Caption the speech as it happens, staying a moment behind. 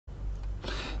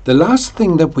The last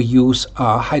thing that we use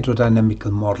are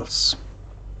hydrodynamical models.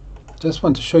 Just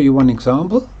want to show you one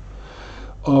example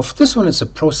of this. One is a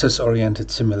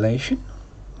process-oriented simulation,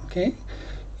 okay,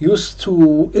 used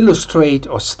to illustrate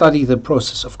or study the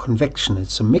process of convection.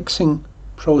 It's a mixing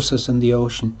process in the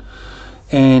ocean,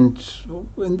 and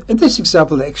in this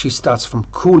example it actually starts from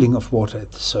cooling of water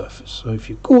at the surface. So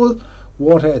if you cool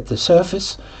water at the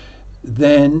surface,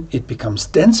 then it becomes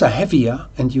denser, heavier,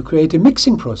 and you create a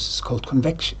mixing process called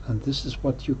convection. And this is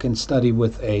what you can study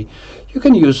with you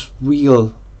can use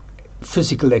real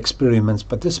physical experiments,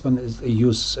 but this one is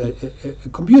use a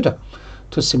computer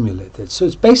to simulate it. So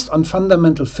it's based on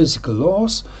fundamental physical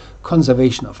laws: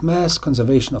 conservation of mass,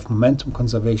 conservation of momentum,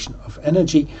 conservation of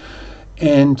energy,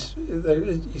 and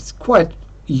it's quite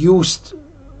used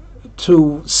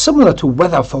similar to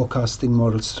weather forecasting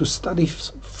models, to study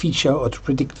feature or to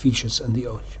predict features in the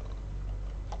ocean.